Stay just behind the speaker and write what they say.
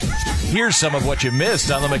Here's some of what you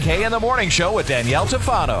missed on the McKay in the Morning Show with Danielle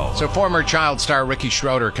Tufano. So former child star Ricky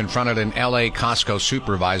Schroder confronted an L.A. Costco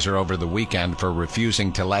supervisor over the weekend for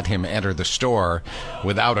refusing to let him enter the store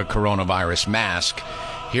without a coronavirus mask.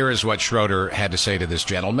 Here is what Schroder had to say to this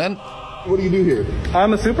gentleman. What do you do here?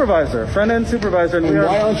 I'm a supervisor, front-end supervisor. And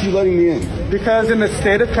why aren't you letting me in? Because in the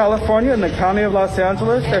state of California and the county of Los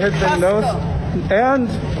Angeles, there has been and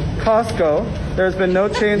Costco, there's been no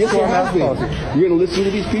change to our mask policy. You're going to listen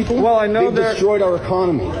to these people? Well, I know they've destroyed our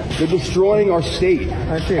economy. They're destroying our state.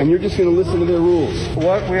 I see. And you're just going to listen to their rules.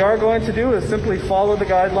 What we are going to do is simply follow the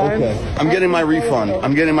guidelines. Okay. I'm getting my refund.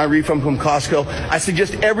 I'm getting my refund from Costco. I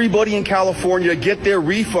suggest everybody in California get their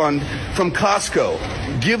refund from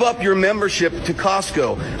Costco. Give up your membership to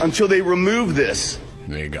Costco until they remove this.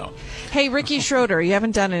 There you go. Hey, Ricky Schroder, you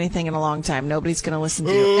haven't done anything in a long time. Nobody's going to listen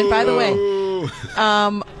to you. And by the way,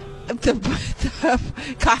 the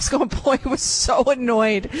Costco employee was so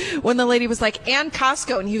annoyed when the lady was like, and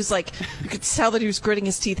Costco. And he was like, you could tell that he was gritting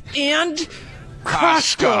his teeth. And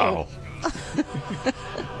Costco.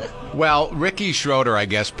 Well, Ricky Schroder, I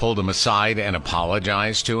guess, pulled him aside and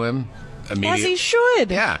apologized to him. As he should.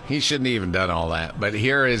 Yeah, he shouldn't have even done all that. But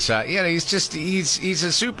here is, he's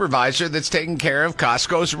a supervisor that's taking care of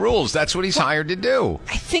Costco's rules. That's what he's hired to do.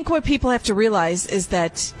 I think what people have to realize is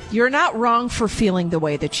that you're not wrong for feeling the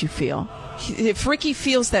way that you feel. If Ricky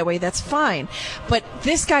feels that way, that's fine. But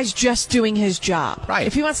this guy's just doing his job. Right.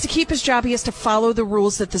 If he wants to keep his job, he has to follow the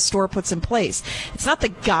rules that the store puts in place. It's not the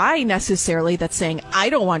guy necessarily that's saying, I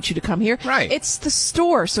don't want you to come here. Right. It's the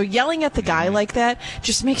store. So yelling at the guy like that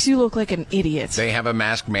just makes you look like an idiot. They have a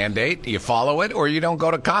mask mandate. You follow it or you don't go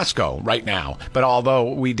to Costco right now. But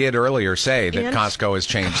although we did earlier say that Costco has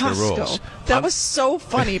changed the rules. That was so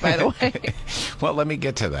funny, by the way. Well, let me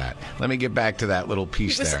get to that. Let me get back to that little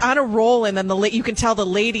piece there. He was there. on a roll, and then you can tell the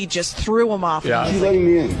lady just threw him off. Yeah. Why are you letting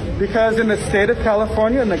me in? Because in the state of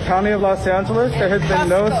California and the county of Los Angeles, there has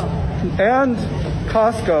been and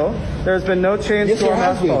Costco, there's been no change to our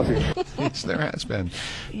mask policy. Yes, there has been.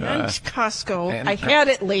 And Costco. I had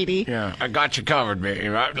it, lady. Yeah, I got you covered.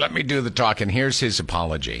 Let me do the talking. Here's his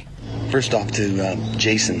apology. First off to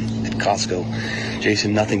Jason at Costco.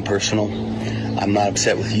 Jason, nothing personal. I'm not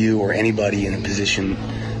upset with you or anybody in a position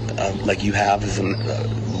like you have as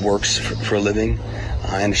works for a living.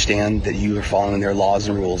 I understand that you are following their laws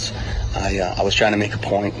and rules. I was trying to make a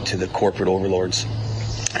point to the corporate overlords,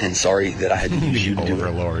 and sorry that I had to use you to do it.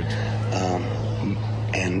 Overlord.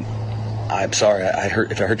 And I'm sorry.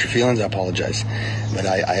 If I hurt your feelings, I apologize. But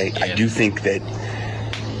I do think that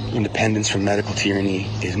independence from medical tyranny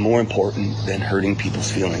is more important than hurting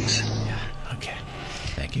people's feelings. Okay.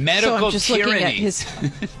 Thank you. So I'm just looking at his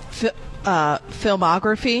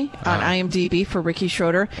filmography on IMDb for Ricky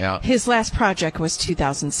Schroder. Yeah. His last project was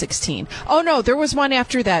 2016. Oh, no, there was one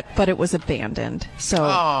after that, but it was abandoned.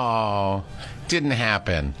 So didn't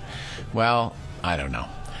happen. Well, I don't know.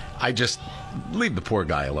 I just leave the poor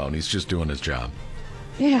guy alone. He's just doing his job.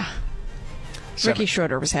 Yeah. Ricky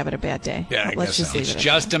Schroder was having a bad day. Yeah, Let's just leave It's it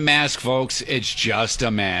just a mask, folks. It's just a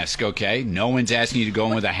mask, okay? No one's asking you to go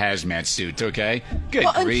in with a hazmat suit, okay? Good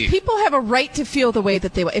and grief. people have a right to feel the way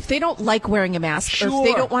that they want. If they don't like wearing a mask, or if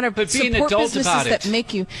they don't want to support businesses that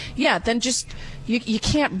make you, then just you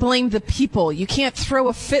can't blame the people. You can't throw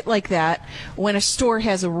a fit like that when a store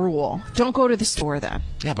has a rule. Don't go to the store then.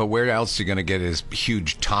 Yeah, but where else are you going to get his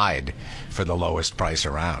huge Tide for the lowest price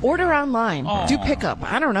around? Order online. Do pickup.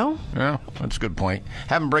 I don't know. Yeah, that's a good point.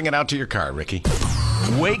 Have him bring it out to your car, Ricky.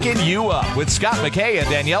 Waking you up with Scott McKay and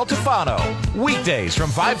Danielle Tufano. Weekdays from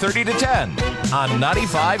 5:30 to 10 on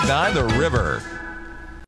 95.9 The River.